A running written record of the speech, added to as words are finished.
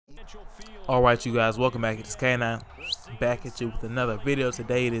Alright, you guys, welcome back. It's K9 back at you with another video.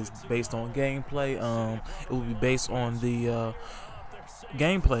 Today it is based on gameplay. It will be based on the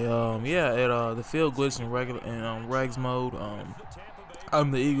gameplay. The field glitch in regular and regs mode.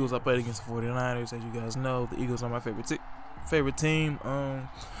 I'm the Eagles. I played against the 49ers, as you guys know. The Eagles are my favorite team.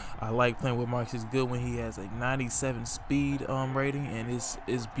 I like playing with Mark. He's good when he has a 97 speed rating, and it's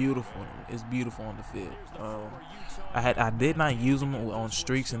beautiful. It's beautiful on the field. I did not use him on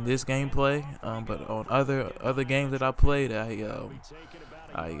streaks in this gameplay, but on other games that I played, I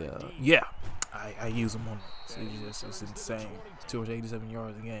use him on. It's insane. 287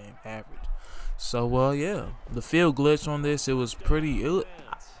 yards a game average. So yeah, the field glitch on this, it was pretty.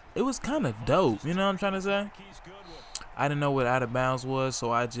 It was kind of dope. You know what I'm trying to say? I didn't know what out of bounds was,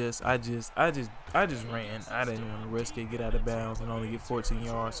 so I just ran. I didn't want to risk it, get out of bounds, and only get 14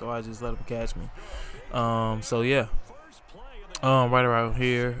 yards. So I just let him catch me. So yeah. Right around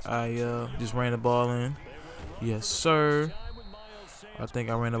here, I just ran the ball in. Yes, sir. I think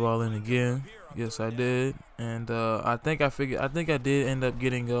I ran the ball in again. Yes, I did. And I think I did end up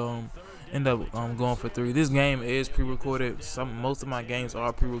getting going for 3. This game is pre-recorded. Most of my games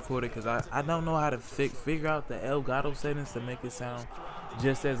are pre-recorded because I don't know how to figure out the Elgato settings to make it sound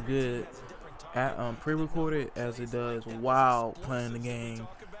just as good at pre-recorded as it does while playing the game,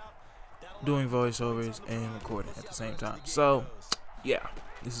 doing voiceovers and recording at the same time. So yeah,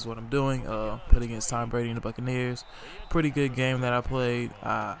 this is what I'm doing. Played against Tom Brady and the Buccaneers. Pretty good game that I played.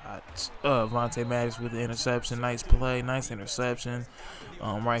 Vontae Maddox with the interception. Nice play, nice interception.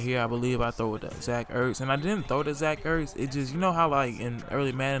 Right here, I believe I throw it to Zach Ertz, and I didn't throw it to Zach Ertz. It just, you know how like in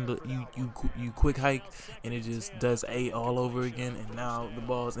early Madden you quick hike and it just does A all over again, and now the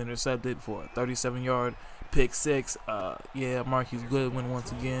ball is intercepted for a 37-yard pick 6. Yeah, Marquise Goodwin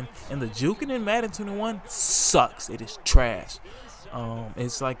once again. And the juking in Madden 21 sucks. It is trash.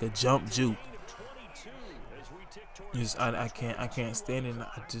 It's like a jump juke. I can't stand it.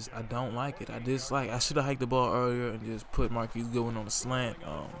 I don't like it. I should have hiked the ball earlier and just put Marquise Goodwin on the slant.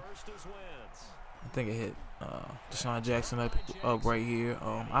 I think it hit Deshaun Jackson up right here.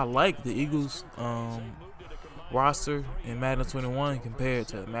 I like the Eagles roster in Madden 21 compared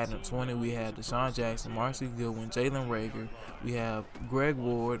to Madden 20. We had Deshaun Jackson, Marquise Goodwin, Jalen Reagor. We have Greg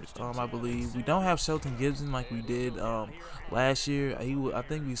Ward, I believe. We don't have Shelton Gibson like we did last year. I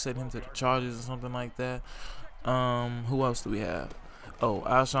think we sent him to the Chargers or something like that. Who else do we have? Oh,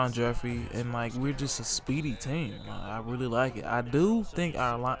 Alshon Jeffrey, and like we're just a speedy team. I really like it. I do think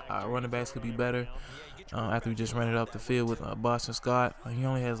our running backs could be better. After we just ran it up the field with Boston Scott, he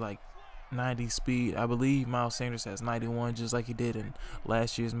only has like 90 speed. I believe Miles Sanders has 91, just like he did in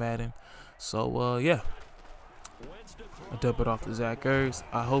last year's Madden. So yeah, I dump it off to Zach Ertz.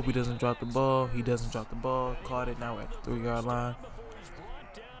 I hope he doesn't drop the ball. He doesn't drop the ball. Caught it. Now we're at the 3-yard line.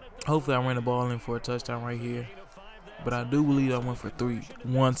 Hopefully I ran the ball in for a touchdown right here. But I do believe I went for 3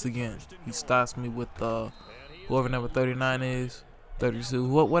 once again. He stops me with whoever number 39 is, 32,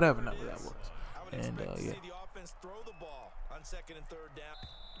 whatever number that was. And yeah.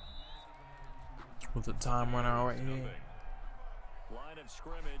 With the time runner right here. Line of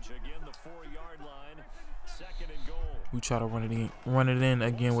scrimmage, again the 4-yard line. 2nd and goal. We try to run it in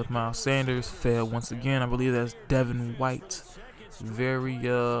again with Miles Sanders. Failed once again. I believe that's Devin White. Very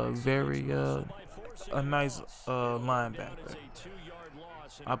a nice linebacker.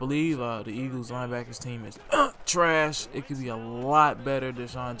 I believe the Eagles linebackers team is trash. It could be a lot better.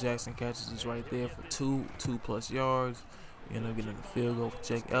 Deshaun Jackson catches us right there for 2+ yards. We end up getting the field goal for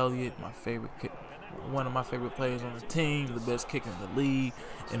Jake Elliott, one of my favorite players on the team, the best kicker in the league,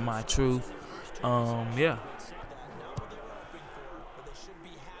 in my truth. Yeah.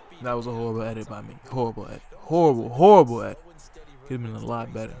 That was a horrible edit by me. Horrible edit. Horrible edit. Could have been a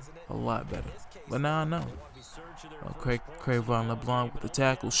lot better. But now I know. Crayvon LeBlanc with the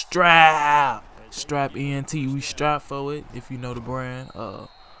tackle. Strap ENT. We strap for it. If you know the brand.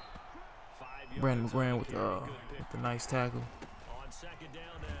 Brandon McGran with the nice tackle.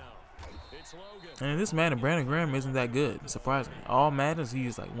 And this Madden, Brandon Graham isn't that good, surprisingly. All Maddens, he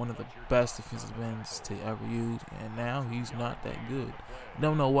is like one of the best defensive ends to ever use, and now he's not that good.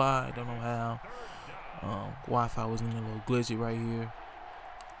 Don't know why, don't know how. Wi-Fi was getting a little glitchy right here.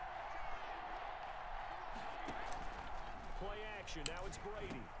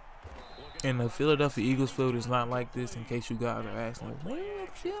 And the Philadelphia Eagles field is not like this, in case you guys are asking, where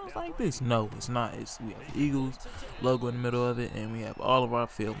it feels like this. No, it's not. We have the Eagles logo in the middle of it, and we have all of our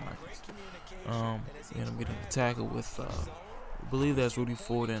field markers. And I'm getting the tackle with believe that's Rudy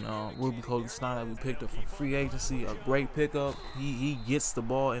Ford and Ruby Cody Stein that we picked up from free agency. A great pickup. He gets the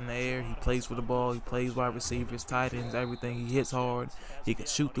ball in the air. He plays for the ball. He plays wide receivers, tight ends, everything. He hits hard. He can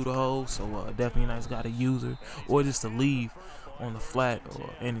shoot through the hole. So definitely a nice guy to use her or just to leave on the flat or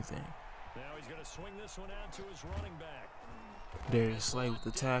anything. Now he's going to swing this one out to his running back. Darius Slay with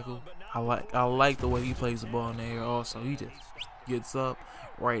the tackle. I like the way he plays the ball in the air. Also, he just gets up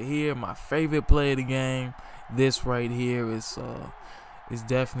right here. My favorite play of the game. This right here is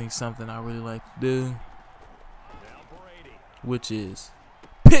definitely something I really like to do, which is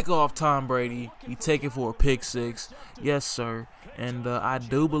pick off Tom Brady. He take it for a pick six. Yes, sir. And I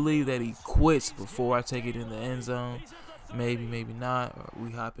do believe that he quits before I take it in the end zone. Maybe, maybe not. Or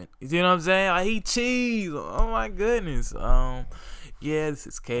we hop in. You know what I'm saying? Like, he cheese. Oh my goodness. Yeah, this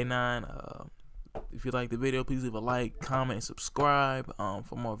is K9. If you like the video, please leave a like, comment, and subscribe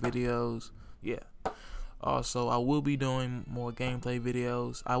for more videos. Yeah. Also, I will be doing more gameplay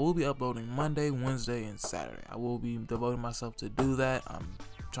videos. I will be uploading Monday, Wednesday, and Saturday. I will be devoting myself to do that. I'm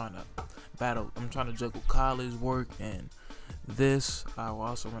trying to juggle college work and this. I will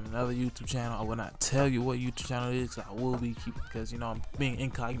also run another YouTube channel. I will not tell you what YouTube channel it is. I will be because I'm being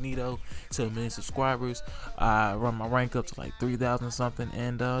incognito to 1 million subscribers. I run my rank up to like 3,000 something.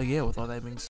 And yeah, with all that being said,